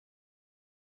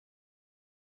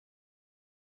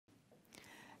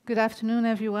Good afternoon,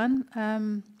 everyone.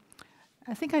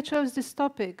 I think I chose this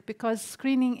topic because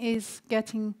screening is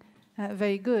getting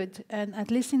very good, and at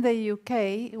least in the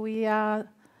UK, we are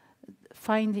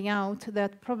finding out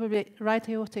that probably right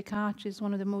aortic arch is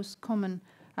one of the most common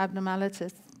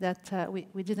abnormalities that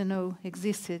we didn't know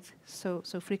existed so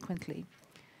frequently.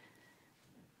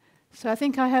 So I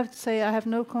think I have to say I have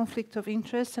no conflict of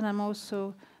interest, and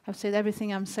I've said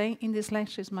everything I'm saying in this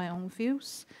lecture is my own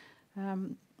views,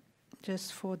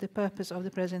 just for the purpose of the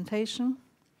presentation.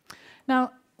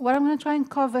 Now, what I'm going to try and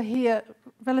cover here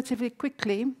relatively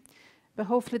quickly, but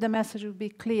hopefully the message will be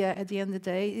clear at the end of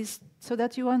the day, is so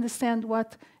that you understand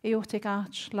what aortic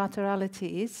arch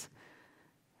laterality is,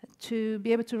 to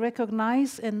be able to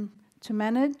recognize and to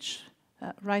manage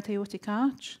right aortic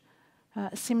arch,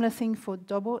 a similar thing for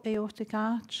double aortic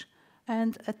arch,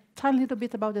 and a tiny little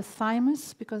bit about the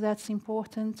thymus, because that's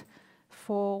important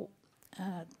for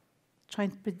trying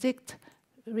to predict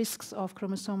risks of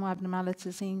chromosomal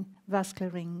abnormalities in vascular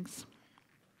rings.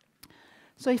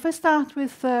 So if I start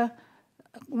with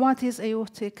what is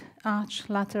aortic arch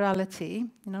laterality,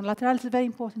 laterality is very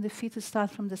important. The fetus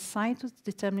starts from the side to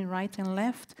determine right and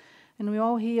left, and we're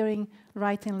all hearing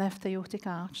right and left aortic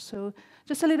arch. So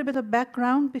just a little bit of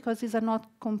background, because these are not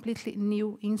completely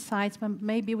new insights, but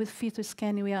maybe with fetal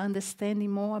scanning we are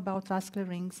understanding more about vascular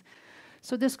rings.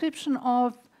 So description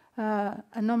of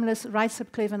anomalous right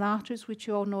subclavian arches, which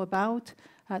you all know about,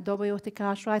 double aortic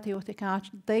arch, right aortic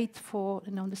arch, date for the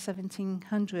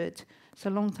 1700s. It's a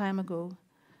long time ago.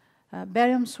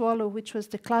 Barium swallow, which was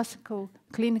the classical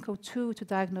clinical tool to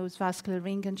diagnose vascular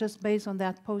ring, and just based on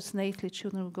that, postnatally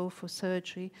children will go for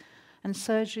surgery. And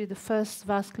surgery, the first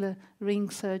vascular ring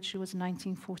surgery was in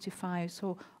 1945.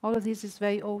 So all of this is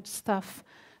very old stuff,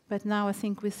 but now I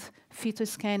think with fetal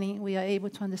scanning we are able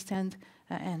to understand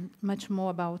and much more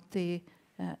about the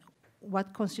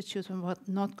what constitutes and what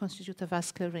not constitutes a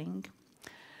vascular ring.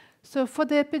 So for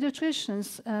the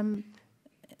pediatricians,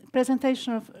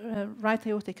 presentation of right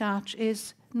aortic arch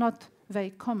is not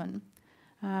very common.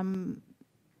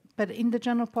 But in the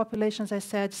general population, as I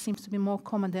said, seems to be more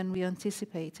common than we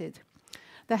anticipated.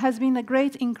 There has been a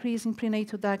great increase in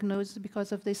prenatal diagnosis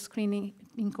because of this screening,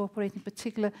 incorporating in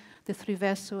particular the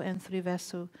 3-vessel and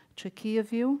 3-vessel trachea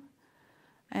view.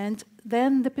 And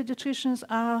then the pediatricians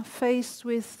are faced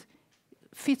with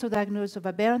fetal diagnosis of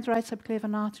aberrant right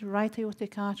subclavian artery, right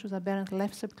aortic arch with aberrant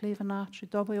left subclavian artery,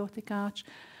 double aortic arch,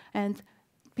 and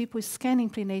people scanning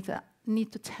prenatal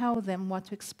need to tell them what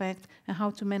to expect and how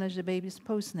to manage the babies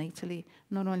postnatally,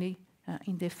 not only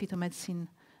in the fetal medicine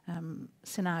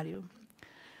scenario.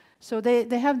 So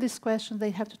they have this question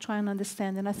they have to try and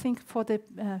understand, and I think for the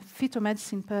fetal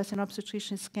medicine person,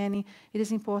 obstetrician scanning, it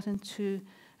is important to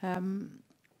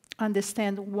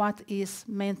understand what is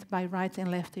meant by right and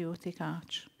left aortic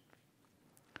arch.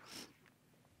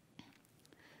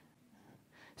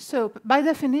 So, by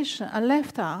definition, a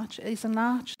left arch is an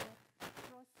arch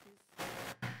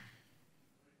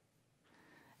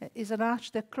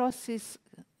that crosses,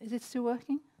 is it still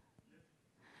working?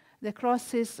 That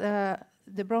crosses the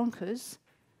bronchus.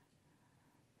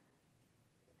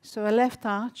 So a left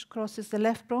arch crosses the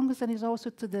left bronchus and is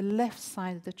also to the left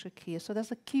side of the trachea. So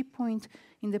that's a key point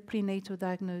in the prenatal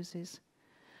diagnosis.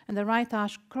 And the right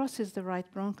arch crosses the right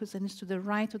bronchus and is to the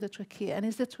right of the trachea. And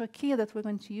it's the trachea that we're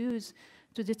going to use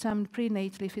to determine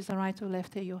prenatally if it's a right or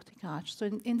left aortic arch. So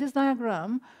in this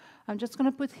diagram, I'm just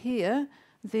going to put here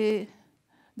the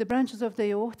branches of the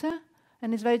aorta,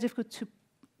 and it's very difficult to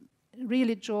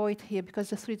really draw it here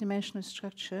because it's a three-dimensional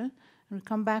structure, and we'll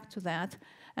come back to that.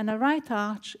 And a right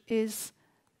arch is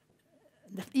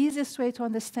the easiest way to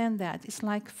understand that. It's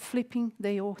like flipping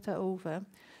the aorta over.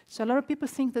 So a lot of people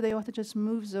think that the aorta just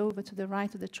moves over to the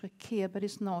right of the trachea, but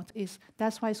it's not.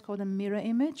 That's why it's called a mirror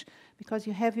image, because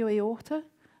you have your aorta.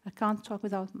 I can't talk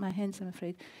without my hands, I'm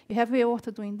afraid. You have your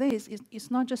aorta doing this.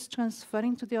 It's not just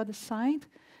transferring to the other side.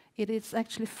 It is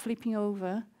actually flipping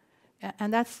over.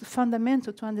 And that's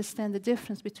fundamental to understand the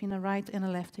difference between a right and a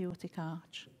left aortic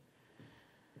arch.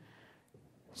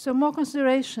 So more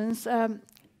considerations.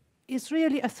 It's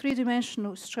really a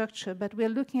three-dimensional structure, but we're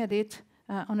looking at it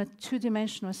on a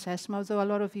two-dimensional assessment, although a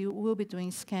lot of you will be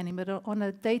doing scanning, but on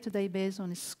a day-to-day basis,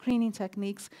 on screening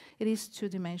techniques, it is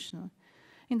two-dimensional.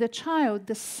 In the child,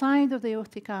 the side of the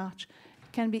aortic arch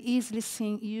can be easily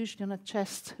seen usually on a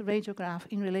chest radiograph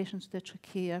in relation to the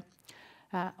trachea.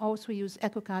 Also we use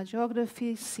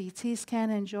echocardiography, CT scan,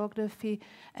 angiography,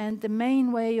 and the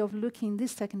main way of looking at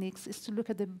these techniques is to look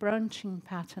at the branching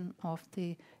pattern of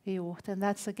the aorta, and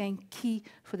that's again key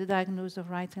for the diagnosis of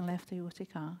right and left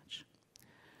aortic arch.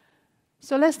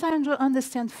 So let's try and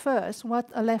understand first what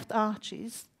a left arch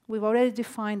is, we've already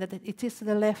defined that it is to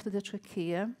the left of the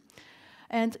trachea,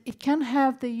 and it can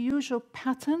have the usual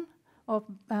pattern of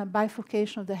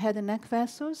bifurcation of the head and neck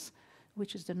vessels,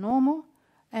 which is the normal,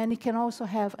 and it can also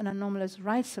have an anomalous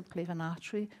right subclavian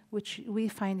artery, which we're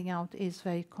finding out is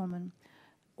very common,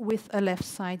 with a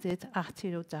left-sided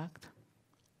arterial duct.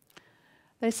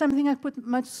 There's something I put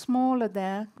much smaller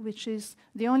there, which is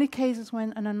the only cases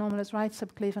when an anomalous right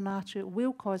subclavian artery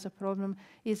will cause a problem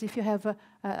is if you have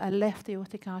a left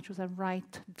aortic artery with a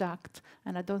right duct,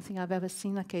 and I don't think I've ever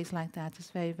seen a case like that. It's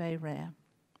very, very rare.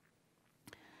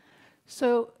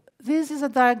 So this is a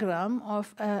diagram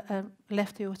of a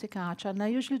left aortic arch, and I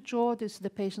usually draw this to the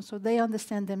patient so they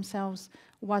understand themselves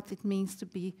what it means to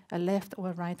be a left or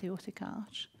a right aortic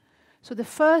arch. So the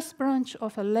first branch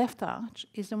of a left arch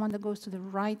is the one that goes to the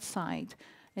right side,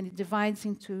 and it divides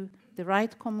into the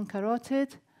right common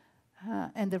carotid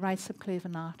and the right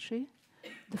subclavian artery.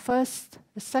 The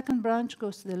second branch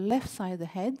goes to the left side of the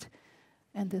head,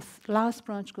 and the last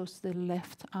branch goes to the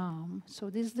left arm. So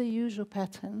this is the usual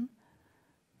pattern.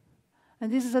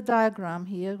 And this is a diagram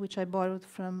here, which I borrowed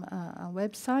from a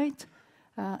website,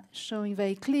 showing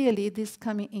very clearly this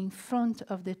coming in front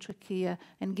of the trachea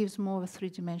and gives more of a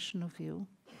three-dimensional view.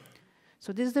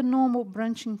 So this is the normal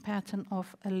branching pattern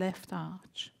of a left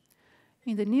arch.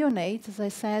 In the neonate, as I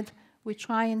said, we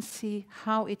try and see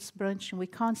how it's branching. We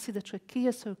can't see the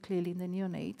trachea so clearly in the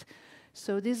neonate.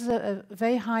 So this is a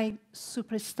very high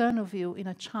supraesternal view in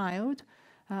a child,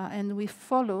 and we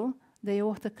follow the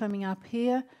aorta coming up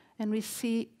here, and we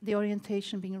see the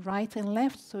orientation being right and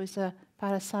left, so it's a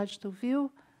parasagittal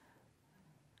view.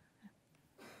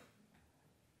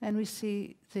 And we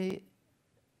see the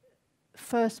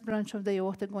first branch of the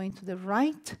aorta going to the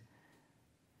right,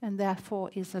 and therefore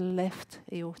is a left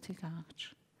aortic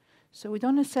arch. So we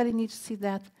don't necessarily need to see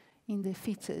that in the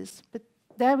fetus, but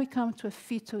there we come to a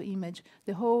fetal image,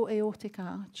 the whole aortic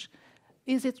arch.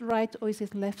 Is it right or is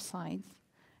it left side?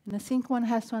 And I think one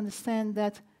has to understand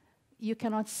that you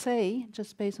cannot say,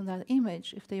 just based on that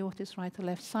image, if the aorta is right or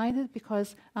left-sided,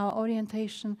 because our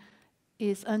orientation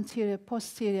is anterior,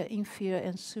 posterior, inferior,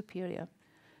 and superior.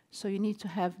 So you need to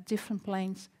have different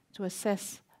planes to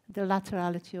assess the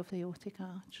laterality of the aortic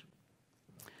arch.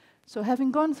 So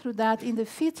having gone through that, in the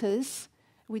fetus,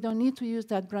 we don't need to use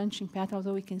that branching pattern,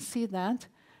 although we can see that.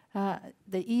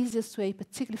 The easiest way,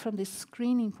 particularly from the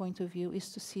screening point of view,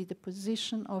 is to see the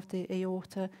position of the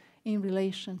aorta in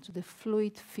relation to the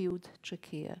fluid-filled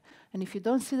trachea. And if you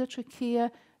don't see the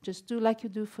trachea, just do like you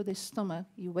do for the stomach.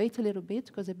 You wait a little bit,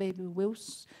 because the baby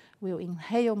will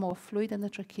inhale more fluid and the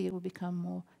trachea will become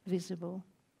more visible.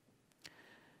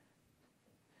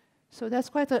 So that's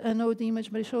quite an old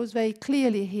image, but it shows very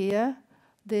clearly here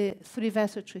the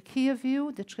three-vessel trachea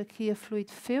view, the trachea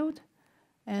fluid-filled,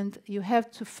 and you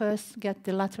have to first get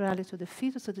the laterality of the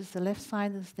fetus, so this is the left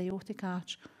side, this is the aortic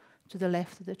arch to the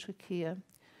left of the trachea.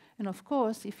 And of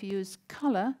course, if you use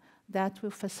color, that will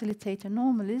facilitate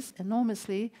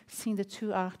enormously seeing the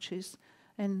two arches.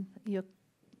 And you're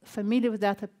familiar with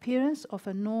that appearance of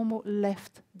a normal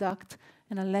left duct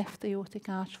and a left aortic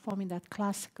arch forming that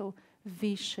classical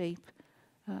V shape.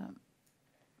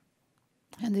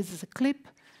 And this is a clip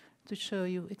to show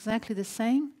you exactly the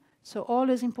same. So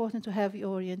always important to have your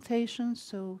orientation.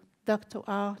 So ductal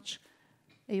arch,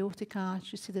 aortic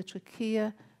arch, you see the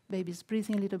trachea, baby's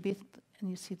breathing a little bit, and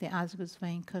you see the azygos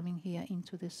vein coming here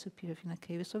into the superior vena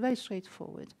cava. So very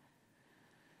straightforward.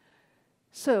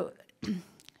 So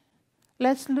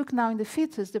let's look now in the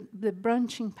fetus, the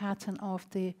branching pattern of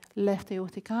the left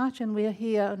aortic arch, and we are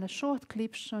here on a short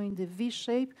clip showing the V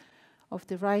shape of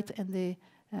the right and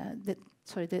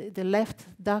the left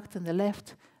duct and the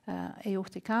left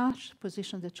aortic arch,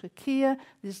 position of the trachea.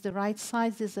 This is the right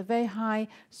side. This is a very high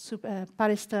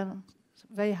parasternal,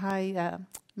 very high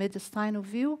mediastinal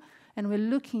view, and we're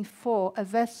looking for a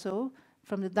vessel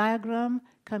from the diagram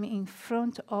coming in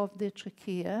front of the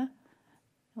trachea,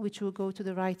 which will go to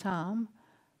the right arm.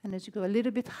 And as you go a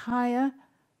little bit higher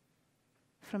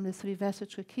from the three-vessel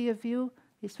trachea view,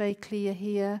 it's very clear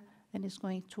here, and it's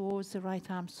going towards the right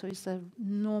arm. So it's a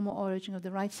normal origin of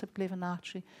the right subclavian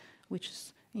artery, which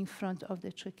is in front of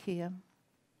the trachea.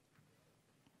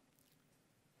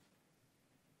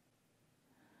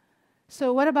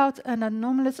 So what about an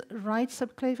anomalous right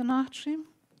subclavian artery?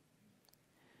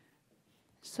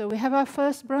 So we have our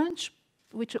first branch,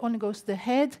 which only goes to the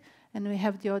head, and we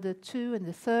have the other two and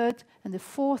the third, and the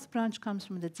fourth branch comes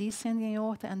from the descending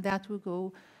aorta, and that will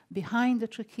go behind the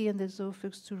trachea and the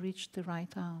esophagus to reach the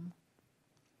right arm.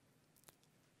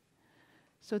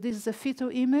 So this is a fetal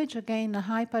image, again a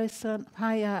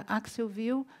high axial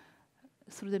view,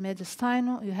 through the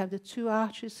mediastinum. You have the two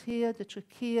arches here, the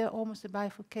trachea, almost a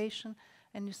bifurcation,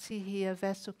 and you see here a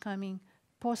vessel coming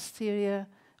posterior,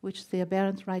 which is the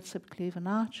aberrant right subclavian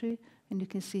artery, and you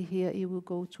can see here it will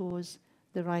go towards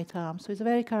the right arm. So it's a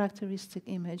very characteristic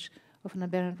image of an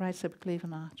aberrant right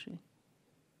subclavian artery.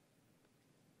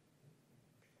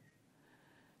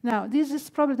 Now, this is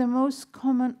probably the most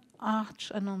common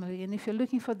arch anomaly, and if you're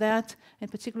looking for that, and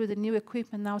particularly the new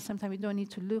equipment now, sometimes you don't need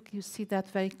to look, you see that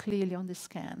very clearly on the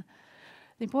scan.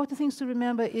 The important things to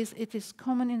remember is it is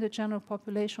common in the general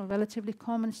population, relatively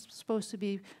common. It's supposed to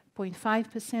be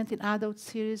 0.5% in adult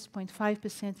series,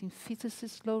 0.5% in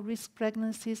fetuses, low-risk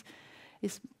pregnancies.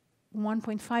 It's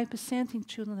 1.5% in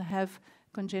children that have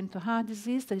congenital heart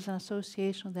disease. There is an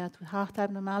association of that with heart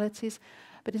abnormalities,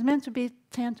 but it's meant to be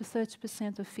 10 to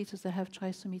 30% of fetus that have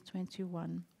trisomy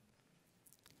 21.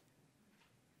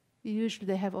 Usually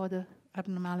they have other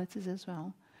abnormalities as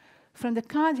well. From the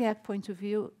cardiac point of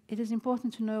view, it is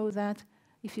important to know that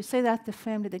if you say that, the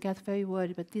family, they get very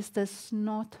worried, but this does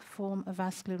not form a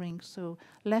vascular ring. So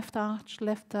left arch,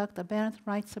 left duct, aberrant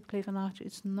right subclavian arch,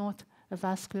 it's not a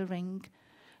vascular ring.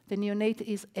 The neonate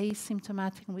is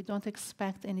asymptomatic, and we don't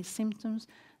expect any symptoms.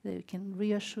 They can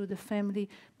reassure the family,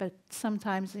 but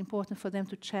sometimes it's important for them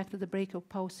to check that the brachial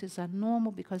pulses are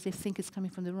normal because they think it's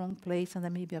coming from the wrong place and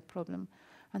there may be a problem,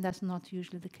 and that's not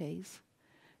usually the case.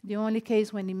 The only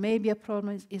case when it may be a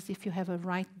problem is if you have a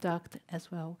right duct as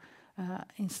well,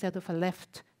 instead of a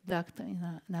left duct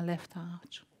in a left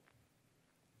arch.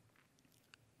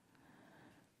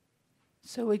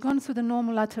 So we've gone through the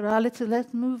normal laterality.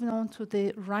 Let's move on to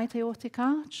the right aortic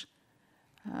arch.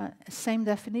 Same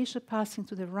definition, passing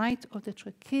to the right of the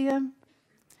trachea.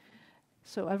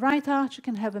 So a right arch, you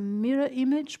can have a mirror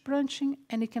image branching,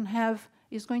 and it can have,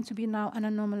 is going to be now an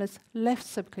anomalous left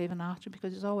subclavian arch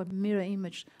because it's all a mirror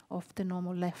image of the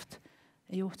normal left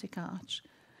aortic arch.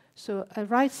 So a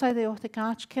right side aortic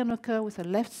arch can occur with a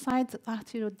left side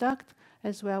arterial duct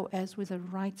as well as with a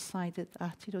right-sided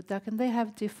arterial duct, and they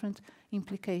have different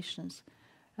implications.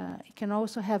 It can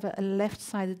also have a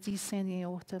left-sided descending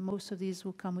aorta. Most of these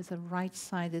will come with a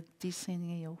right-sided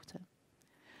descending aorta.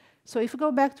 So if we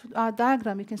go back to our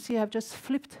diagram, you can see I've just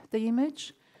flipped the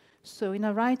image. So in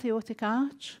a right aortic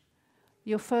arch,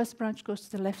 your first branch goes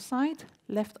to the left side,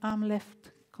 left arm,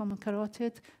 left common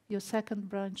carotid. Your second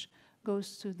branch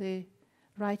goes to the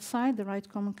right side, the right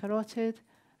common carotid,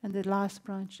 and the last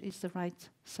branch is the right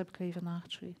subclavian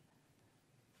artery.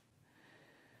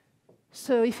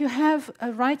 So if you have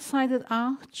a right-sided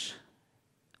arch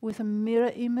with a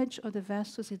mirror image of the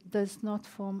vessels, it does not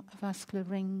form a vascular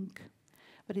ring,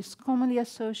 but it's commonly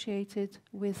associated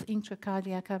with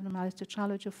intracardiac abnormality,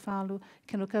 tetralogy of Fallot,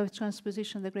 can occur with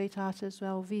transposition of the great artery as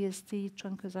well, VSD,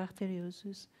 truncus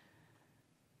arteriosus.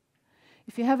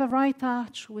 If you have a right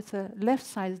arch with a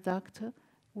left-sided duct,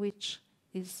 which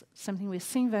is something we're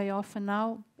seeing very often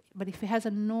now, but if it has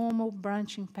a normal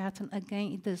branching pattern,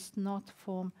 again, it does not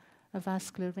form a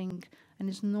vascular ring and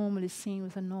is normally seen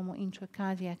with a normal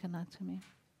intracardiac anatomy.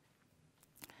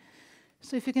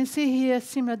 So if you can see here a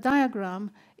similar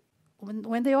diagram,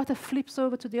 when the aorta flips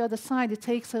over to the other side, it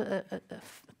takes a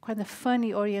kind of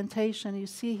funny orientation. You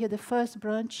see here the first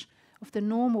branch of the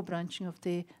normal branching of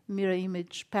the mirror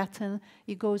image pattern.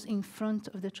 It goes in front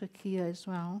of the trachea as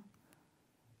well.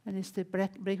 And it's the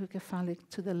brachiocephalic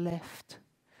to the left.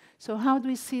 So how do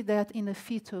we see that in a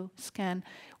fetal scan?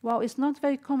 Well, it's not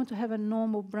very common to have a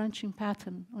normal branching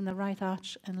pattern on the right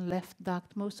arch and left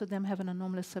duct. Most of them have an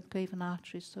anomalous subclavian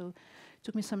artery. So it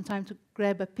took me some time to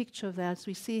grab a picture of that. So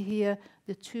we see here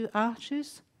the two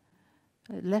arches,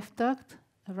 left duct,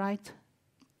 a right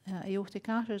aortic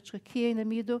artery, trachea in the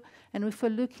middle. And if we're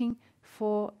looking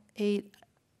for a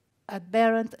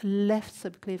aberrant left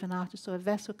subclavian artery, so a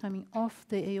vessel coming off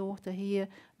the aorta here,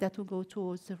 that will go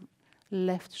towards the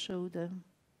left shoulder.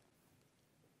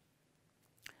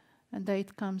 And there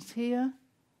it comes here,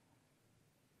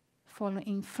 following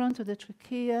in front of the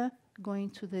trachea, going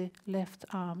to the left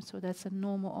arm. So that's a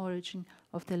normal origin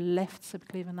of the left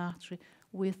subclavian artery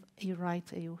with a right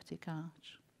aortic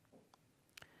arch.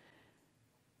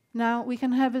 Now, we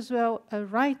can have as well a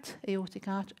right aortic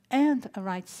arch and a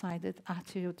right-sided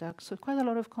arterial duct. So quite a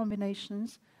lot of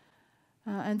combinations.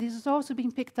 And this is also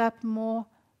being picked up more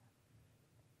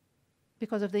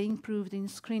because of the improved in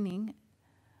screening.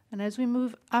 And as we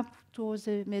move up towards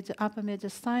the upper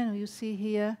mediastinum, you see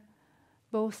here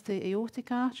both the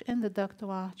aortic arch and the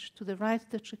ductal arch. To the right of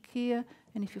the trachea,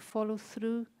 and if you follow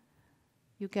through,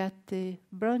 you get the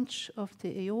branch of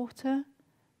the aorta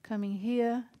coming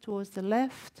here towards the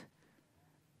left,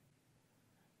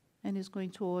 and is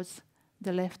going towards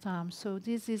the left arm. So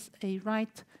this is a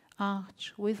right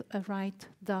arch with a right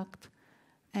duct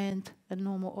and a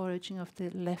normal origin of the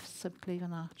left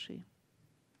subclavian artery.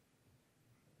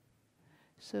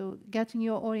 So getting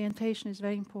your orientation is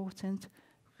very important,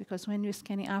 because when you're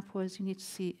scanning upwards, you need to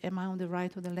see, am I on the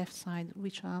right or the left side?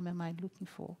 Which arm am I looking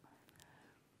for?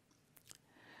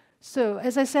 So,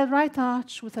 as I said, right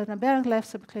arch with an aberrant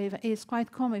left subclavian is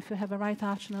quite common if you have a right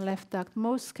arch and a left duct.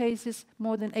 Most cases,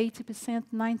 more than 80%,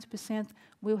 90%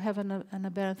 will have an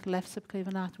aberrant left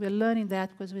subclavian arch. We're learning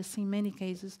that because we're seeing many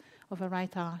cases of a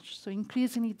right arch. So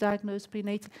increasingly diagnosed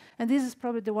prenatal, and this is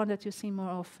probably the one that you see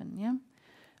more often, yeah?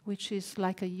 Which is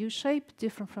like a U shape,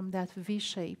 different from that V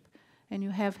shape. And you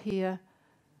have here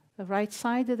a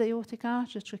right-sided aortic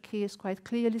arch, the trachea is quite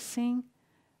clearly seen,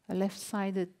 a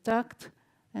left-sided duct,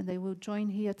 and they will join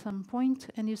here at some point,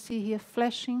 and you see here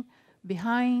flashing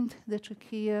behind the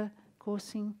trachea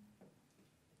coursing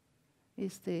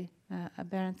is the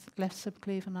aberrant left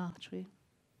subclavian artery.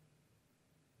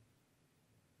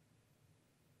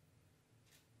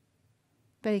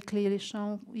 Very clearly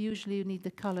shown. Usually you need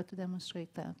the color to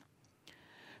demonstrate that.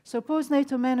 So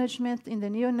postnatal management in the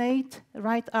neonate,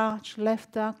 right arch,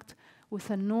 left duct with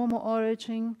a normal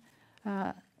origin.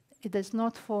 It does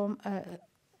not form a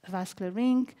vascular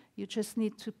ring. You just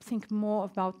need to think more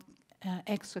about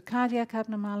extracardiac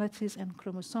abnormalities and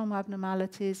chromosome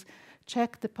abnormalities.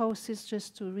 Check the pulses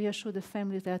just to reassure the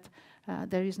family that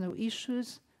there is no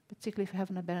issues, particularly if you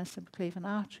have an aberrant subclavian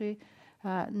artery.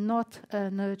 Not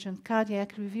an urgent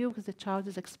cardiac review, because the child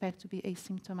is expected to be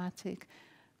asymptomatic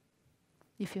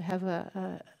if you have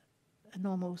a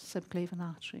normal subclavian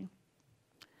artery.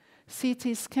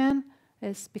 CT scan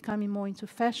is becoming more into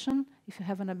fashion. If you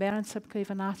have an aberrant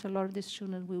subclavian artery, a lot of these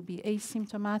children will be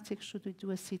asymptomatic. Should we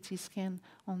do a CT scan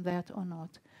on that or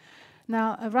not?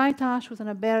 Now, a right arch with an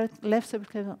aberrant left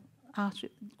subclavian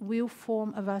artery will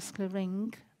form a vascular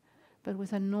ring, but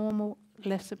with a normal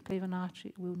left subclavian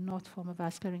artery will not form a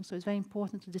vascular ring. So it's very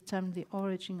important to determine the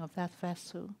origin of that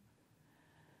vessel.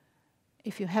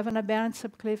 If you have an aberrant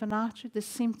subclavian artery, the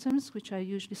symptoms, which are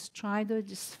usually stridor,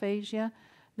 dysphagia,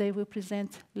 they will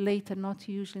present later, not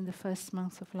usually in the first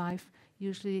month of life,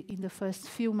 usually in the first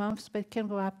few months, but it can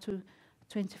go up to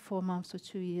 24 months or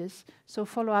 2 years. So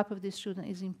follow-up of this children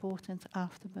is important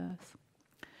after birth.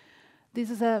 This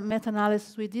is a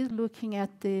meta-analysis we did looking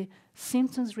at the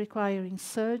symptoms requiring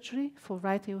surgery for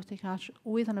right aortic arch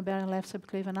with an aberrant left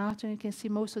subclavian artery. You can see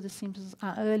most of the symptoms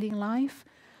are early in life,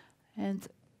 and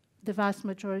the vast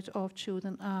majority of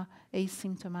children are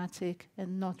asymptomatic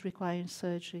and not requiring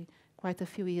surgery quite a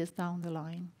few years down the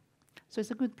line. So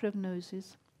it's a good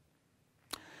prognosis.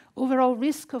 Overall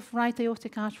risk of right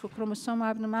aortic arch for chromosomal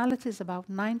abnormalities about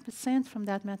 9% from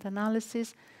that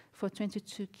meta-analysis. For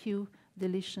 22q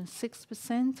deletion,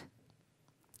 6%.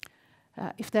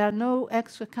 If there are no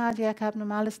extracardiac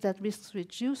abnormalities, that risk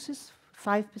reduces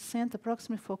 5%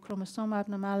 approximately for chromosomal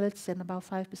abnormalities and about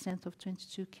 5% of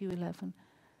 22q11.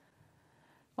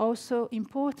 Also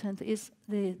important is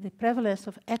the prevalence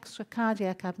of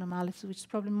extracardiac abnormalities, which is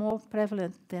probably more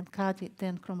prevalent than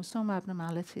chromosomal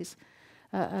abnormalities.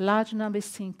 A large number is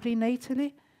seen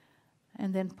prenatally,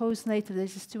 and then postnatally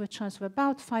there's still a chance of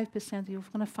about 5% you're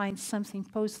going to find something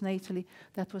postnatally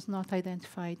that was not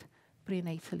identified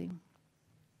prenatally.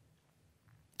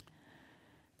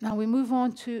 Now we move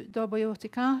on to double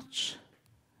aortic arch.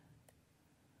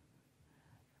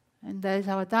 And there's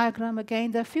our diagram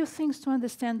again. There are a few things to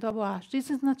understand double arch.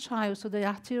 This is not child, so the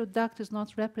arterial duct is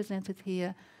not represented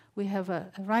here. We have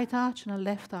a right arch and a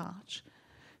left arch.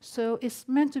 So it's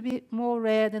meant to be more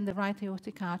rare than the right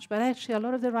aortic arch. But actually, a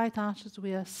lot of the right arches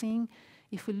we are seeing,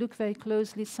 if we look very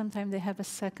closely, sometimes they have a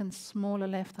second, smaller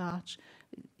left arch.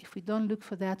 If we don't look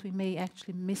for that, we may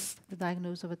actually miss the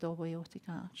diagnosis of a double aortic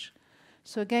arch.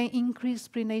 So again,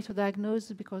 increased prenatal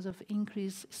diagnosis because of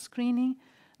increased screening.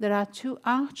 There are two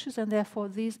arches, and therefore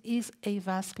this is a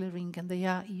vascular ring, and they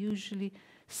are usually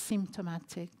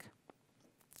symptomatic.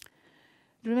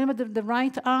 Remember the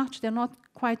right arch, they're not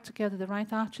quite together. The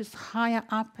right arch is higher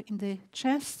up in the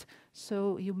chest,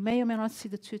 so you may or may not see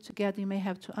the two together. You may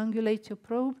have to ungulate your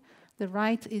probe. The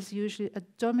right is usually a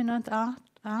dominant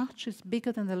arch, it's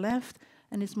bigger than the left,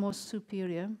 and is more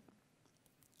superior.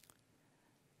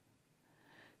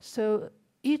 So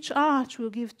each arch will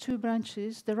give two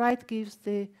branches. The right gives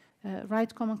the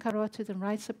right common carotid and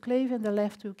right subclavian. The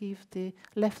left will give the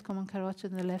left common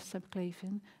carotid and the left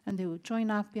subclavian. And they will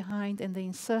join up behind and they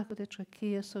encircle the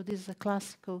trachea. So this is a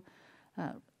classical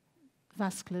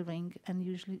vascular ring and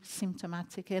usually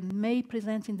symptomatic and may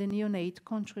present in the neonate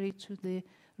contrary to the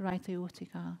right aortic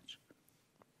arch.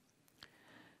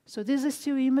 So this is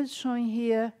still image showing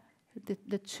here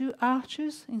the two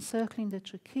arches encircling the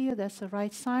trachea, that's the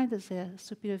right side, that's the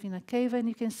superior vena cava, and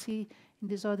you can see in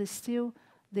this other still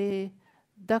the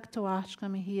ductal arch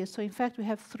coming here. So in fact, we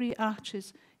have three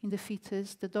arches in the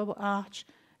fetus, the double arch,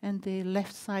 and the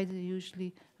left side is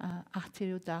usually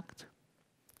arterial duct.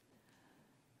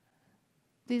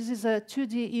 This is a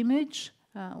 2D image,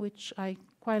 which I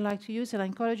quite like to use, and I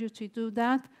encourage you to do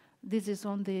that. This is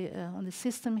on the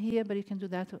system here, but you can do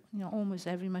that, almost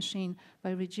every machine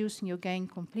by reducing your gain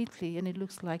completely, and it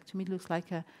looks like, to me, it looks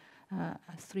like a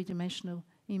three-dimensional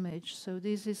image. So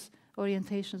this is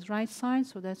orientation's right side,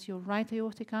 so that's your right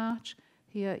aortic arch.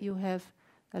 Here you have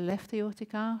a left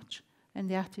aortic arch, and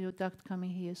the arterial duct coming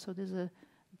here. So there's a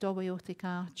double aortic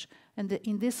arch, and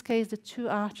in this case, the two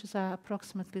arches are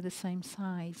approximately the same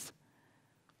size.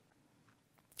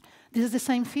 This is the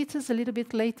same fetus, a little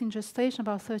bit late in gestation,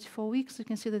 about 34 weeks. You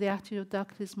can see that the arterial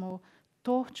duct is more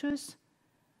tortuous.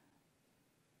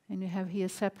 And you have here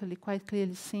separately, quite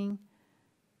clearly seen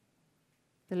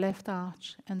the left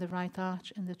arch and the right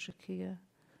arch and the trachea.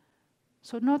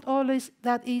 So not always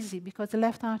that easy, because the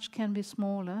left arch can be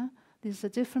smaller. This is a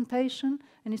different patient,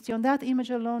 and you see on that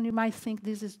image alone, you might think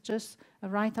this is just a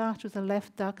right arch with a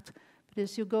left duct. But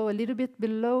as you go a little bit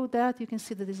below that, you can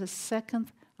see that there's a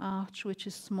second arch which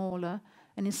is smaller,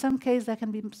 and in some cases that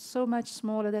can be so much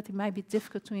smaller that it might be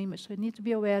difficult to image. So you need to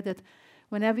be aware that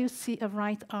whenever you see a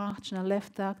right arch and a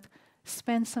left duct,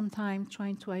 spend some time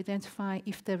trying to identify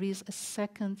if there is a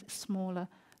second smaller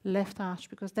left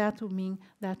arch, because that will mean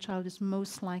that child is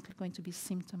most likely going to be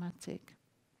symptomatic.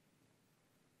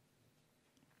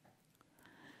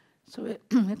 So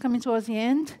we're coming towards the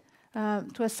end.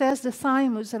 To assess the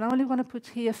thymus, and I only want to put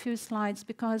here a few slides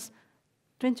because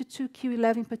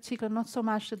 22q11 in particular, not so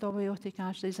much the double aortic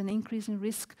arch, there's an increasing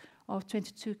risk of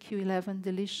 22q11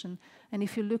 deletion. And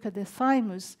if you look at the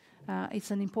thymus, it's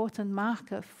an important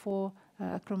marker for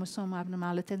chromosomal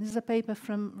abnormality. And this is a paper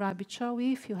from Rabbi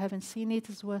Chawi. If you haven't seen it,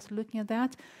 it's worth looking at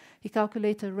that. He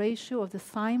calculated a ratio of the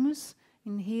thymus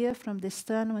in here from the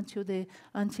sternum until the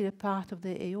anterior part of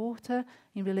the aorta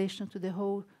in relation to the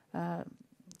whole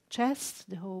chest,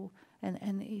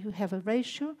 and you have a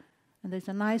ratio. And there's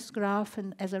a nice graph,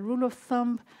 and as a rule of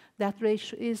thumb, that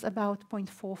ratio is about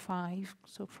 0.45,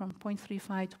 so from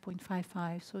 0.35 to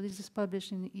 0.55. So this is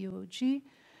published in the ISUOG.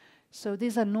 So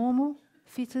these are normal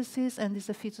fetuses, and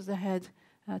these are fetuses that had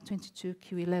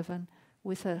 22q11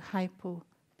 with a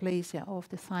hypoplasia of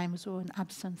the thymus or an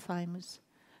absent thymus.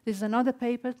 This is another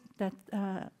paper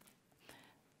that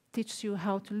teaches you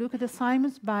how to look at the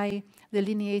thymus by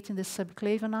delineating the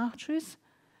subclavian arteries.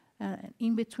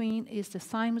 In between is the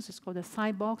thymus, it's called a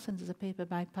thigh box, and there's a paper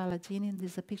by Palladini, and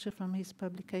there's a picture from his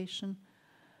publication.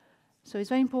 So it's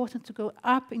very important to go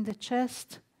up in the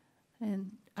chest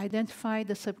and identify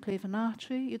the subclavian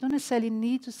artery. You don't necessarily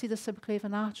need to see the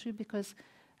subclavian artery because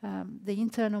the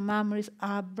internal mammaries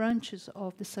are branches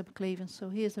of the subclavian. So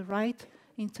here's the right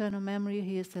internal mammary,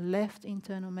 here's the left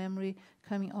internal mammary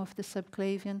coming off the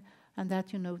subclavian, and that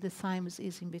the thymus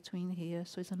is in between here,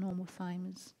 so it's a normal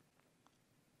thymus.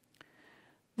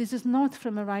 This is not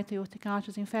from a right aortic arch.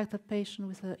 It's in fact a patient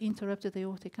with an interrupted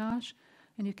aortic arch,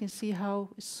 and you can see how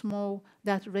small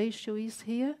that ratio is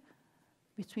here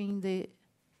between the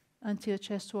anterior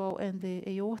chest wall and the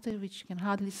aorta, which you can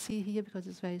hardly see here because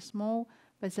it's very small,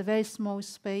 but it's a very small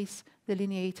space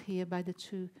delineated here by the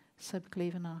two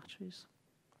subclavian arteries.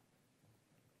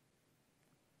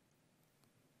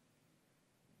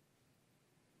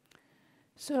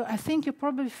 So I think you're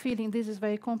probably feeling this is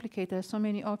very complicated. There's so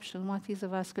many options. What is a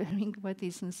vascular ring? What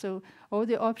isn't? So all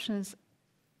the options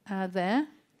are there.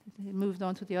 They moved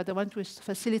on to the other one, which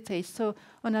facilitates. So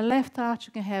on a left arch,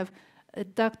 you can have a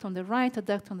duct on the right, a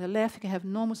duct on the left. You can have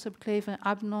normal subclavian,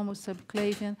 abnormal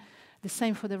subclavian. The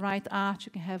same for the right arch.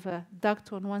 You can have a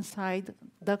duct on one side,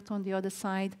 duct on the other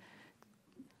side.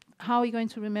 How are you going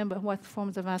to remember what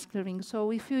forms a vascular ring?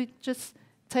 So if you just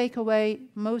take away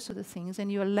most of the things, and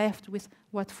you're left with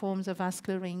what forms a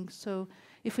vascular ring. So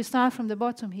if we start from the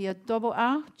bottom here, double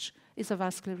arch is a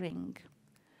vascular ring.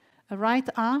 A right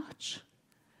arch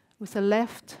with a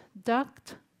left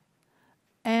duct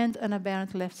and an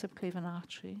aberrant left subclavian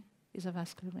artery is a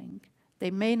vascular ring. They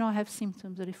may not have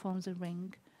symptoms, but it forms a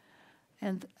ring.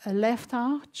 And a left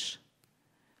arch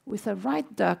with a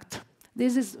right duct.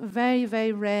 This is very,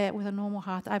 very rare with a normal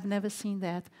heart. I've never seen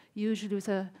that. Usually with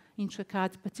a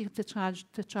intracardiac, particularly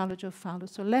tetralogy of Fowler.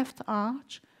 So left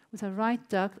arch with a right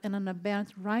duct and an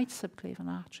aberrant right subclavian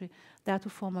artery. That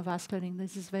will form a vascular ring.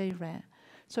 This is very rare.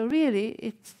 So really,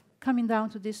 it's coming down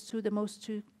to these two. The most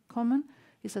two common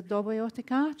is a double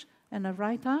aortic arch and a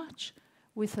right arch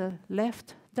with a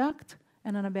left duct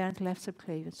and an aberrant left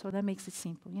subclavian. So that makes it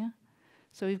simple, yeah?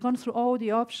 So we've gone through all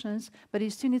the options, but you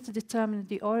still need to determine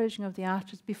the origin of the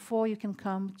arteries before you can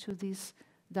come to this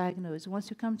diagnosis. Once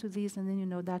you come to these, and then you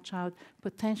know that child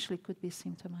potentially could be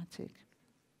symptomatic.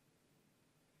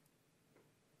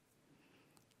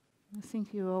 I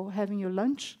think you're all having your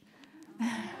lunch.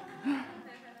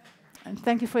 And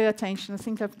thank you for your attention. I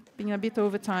think I've been a bit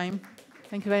over time.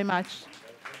 Thank you very much.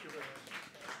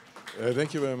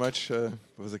 Thank you very much,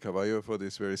 Professor Carvalho, for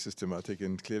this very systematic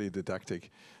and clearly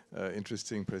didactic,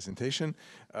 interesting presentation.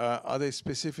 Are there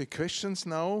specific questions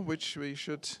now which we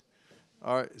should...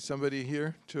 somebody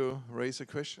here to raise a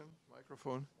question?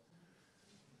 Microphone?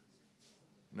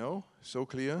 No? So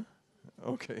clear?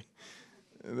 Okay.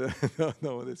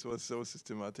 No, this was so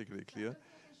systematically clear.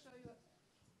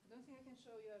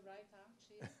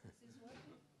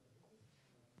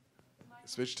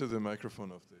 Switch to the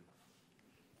microphone of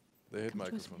the head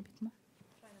microphone.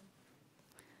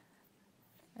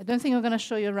 I don't think I'm going to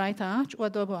show you a right arch or a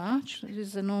double arch. This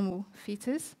is a normal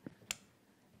fetus.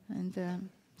 And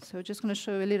so just going to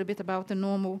show you a little bit about the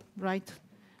normal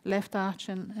left arch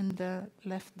and the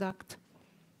left duct.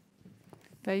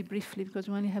 Very briefly, because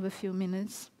we only have a few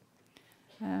minutes.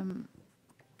 And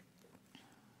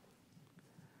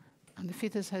the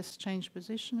fetus has changed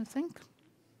position, I think.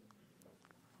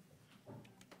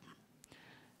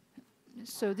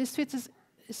 So this fetus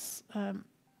is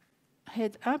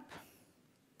head up,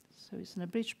 so it's in a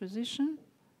bridge position.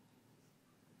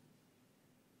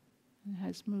 It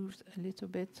has moved a little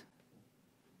bit.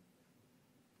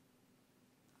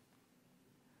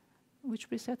 Which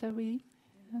preset are we?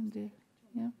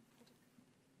 Yeah.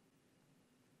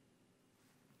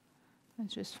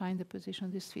 Let's just find the position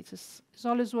of this fetus. It's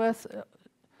always worth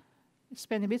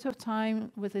spend a bit of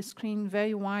time with the screen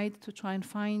very wide to try and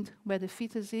find where the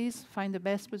fetus is, find the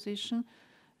best position,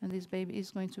 and this baby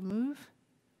is going to move.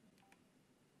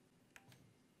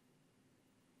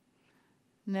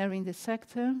 Narrowing the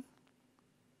sector,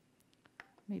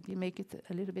 maybe make it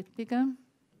a little bit bigger.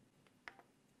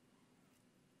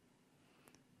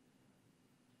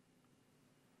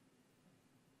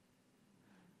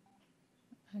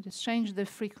 I just change the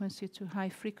frequency to high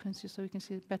frequency so we can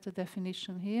see better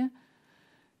definition here.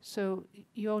 So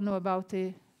you all know about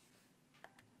the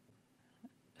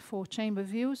 4-chamber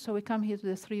view. So we come here to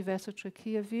the 3-vessel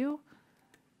trachea view.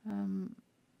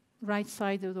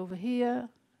 Right-sided over here,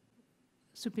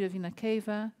 superior vena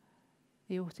cava,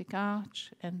 aortic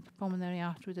arch, and pulmonary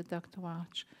artery, the ductal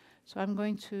arch. So I'm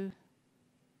going to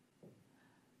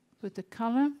put the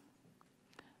color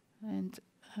and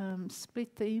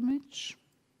split the image.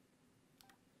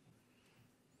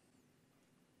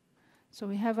 So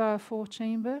we have our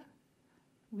 4-chamber.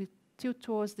 We tilt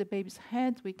towards the baby's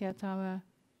head. We get our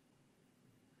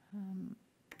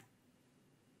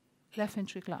left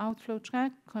ventricular outflow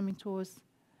tract coming towards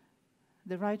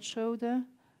the right shoulder.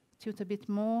 Tilt a bit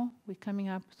more. We're coming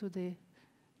up to the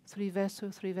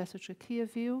 3-vessel trachea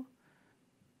view.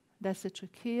 That's the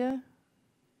trachea,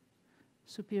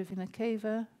 superior vena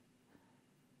cava,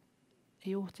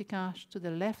 aortic arch to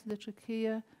the left of the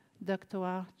trachea, ductal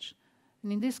arch.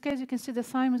 And in this case, you can see the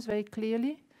thymus very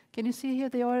clearly. Can you see here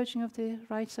the origin of the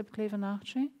right subclavian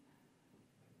artery?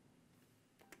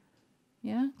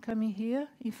 Yeah, coming here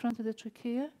in front of the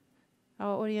trachea.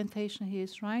 Our orientation here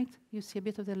is right. You see a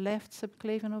bit of the left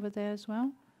subclavian over there as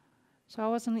well. So I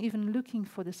wasn't even looking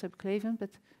for the subclavian, but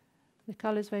the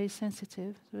color is very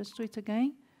sensitive. So let's do it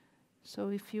again. So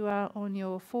if you are on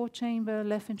your 4-chamber,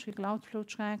 left ventricular outflow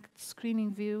tract,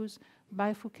 screening views,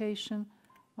 bifurcation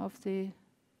of the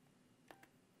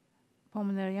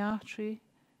pulmonary artery,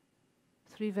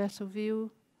 3-vessel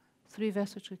view,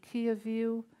 3-vessel trachea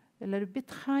view, a little bit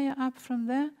higher up from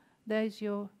there, there is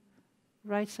your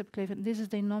right subclavian. This is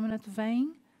the innominate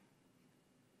vein,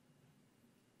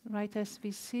 right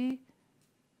SVC,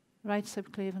 right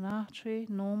subclavian artery,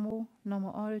 normal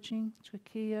origin,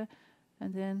 trachea,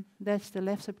 and then that's the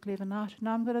left subclavian artery.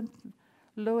 Now I'm going to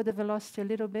lower the velocity a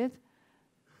little bit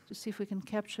to see if we can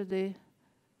capture the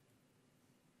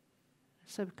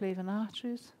subclavian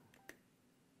arteries.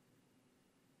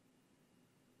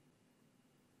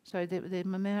 Sorry,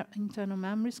 the internal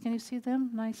memories, can you see them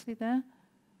nicely there?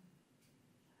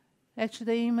 Actually,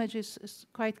 the image is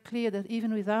quite clear that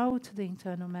even without the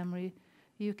internal memory,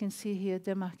 you can see here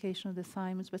demarcation of the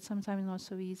thymus, but sometimes not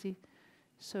so easy.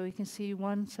 So you can see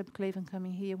one subclavian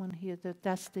coming here, one here.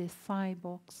 That's the thigh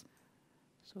box,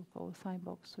 so-called thigh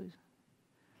box. So it's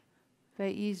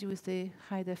very easy with the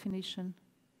high definition.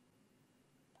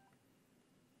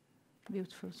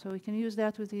 Beautiful. So we can use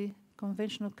that with the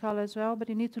conventional color as well, but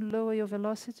you need to lower your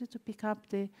velocity to pick up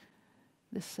the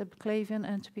subclavian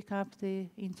and to pick up the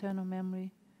internal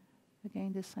memory.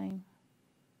 Again, the same.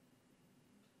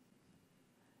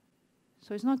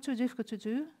 So it's not too difficult to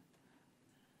do.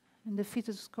 And the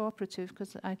fetus is cooperative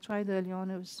because I tried early on,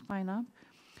 it was fine up.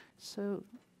 So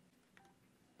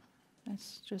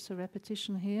that's just a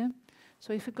repetition here.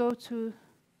 So if you go to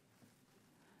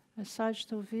a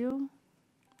sagittal view,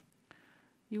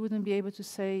 you wouldn't be able to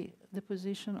say the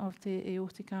position of the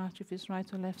aortic arch if it's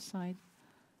right or left side.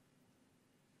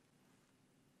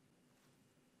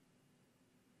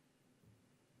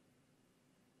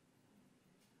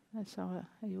 That's our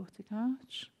aortic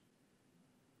arch.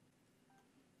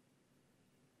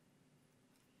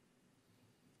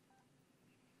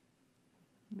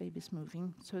 Baby's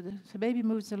moving. So the baby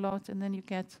moves a lot, and then you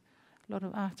get a lot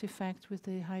of artifact with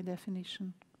the high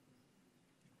definition.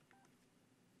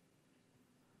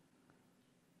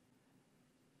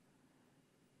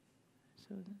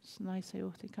 So that's nice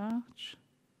aortic arch.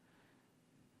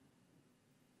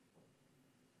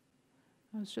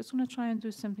 I was just going to try and do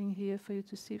something here for you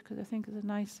to see, because I think it's a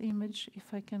nice image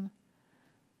if I can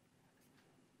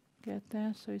get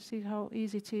there. So you see how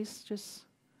easy it is, just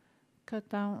cut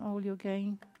down all your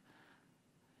gain.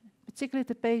 Particularly if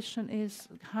the patient is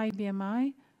high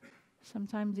BMI,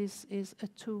 sometimes this is a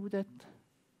tool that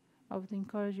I would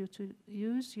encourage you to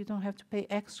use. You don't have to pay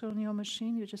extra on your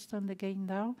machine, you just turn the gain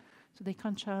down, so they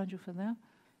can't charge you for that.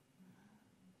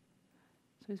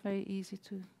 So it's very easy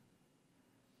to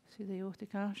see the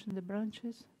aortic arch and the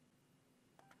branches.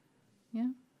 Yeah,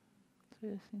 so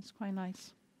I think it's quite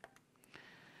nice.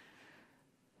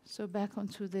 So back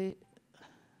onto the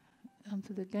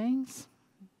gains.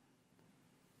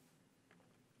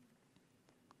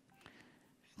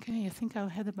 Okay, I think I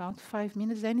had about 5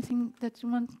 minutes. Anything that you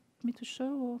want me to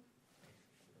show, or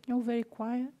you're very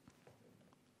quiet?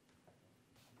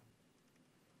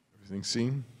 Everything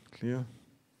seen, clear?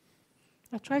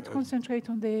 I try to concentrate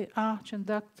on the arch and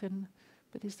duct,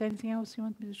 but is there anything else you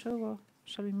want me to show, or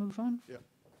shall we move on? Yeah.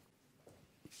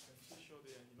 Show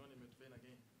the innominate vein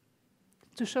again.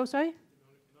 To show, sorry?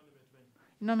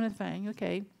 Innominate vein. Innominate vein,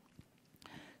 okay.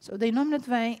 So the innominate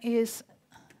vein is,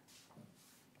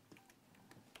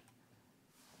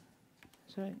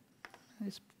 sorry,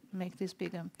 let's make this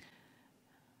bigger.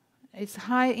 It's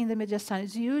high in the mediastinum.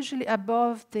 It's usually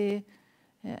above the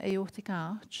aortic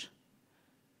arch.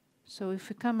 So if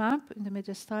you come up in the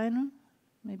mediastinum,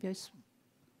 maybe I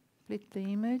split the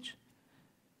image.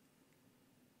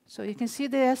 So you can see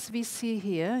the SVC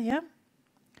here, yeah?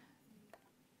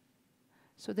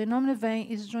 So the innominate vein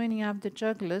is joining up the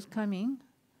jugulars coming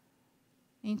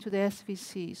into the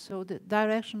SVC. So the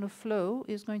direction of flow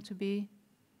is going to be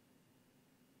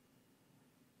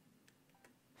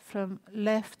from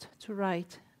left to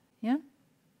right, yeah?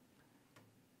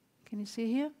 Can you see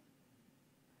here?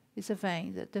 It's a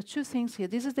vein. There are two things here.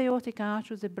 This is the aortic arch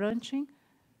with the branching,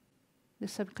 the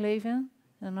subclavian,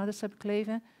 and another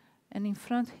subclavian, and in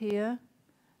front here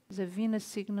is a venous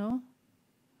signal,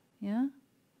 yeah?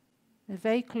 They're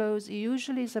very close. It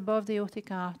usually is above the aortic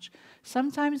arch.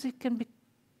 Sometimes it can be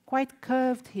quite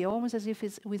curved here, almost as if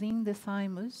it's within the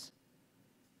thymus.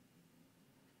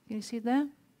 Can you see that?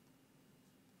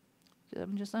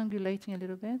 I'm just undulating a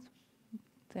little bit.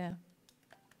 There.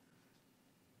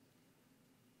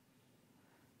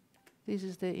 This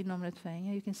is the innominate vein.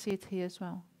 Yeah? You can see it here as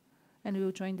well. And we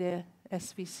will join the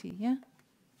SVC, yeah?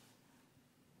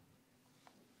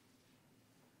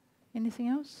 Anything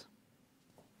else?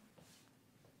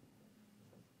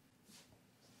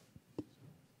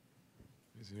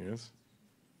 Anything else?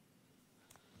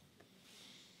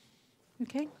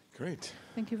 Okay. Great.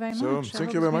 Thank you very So, much.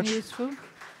 thank you very much. Useful.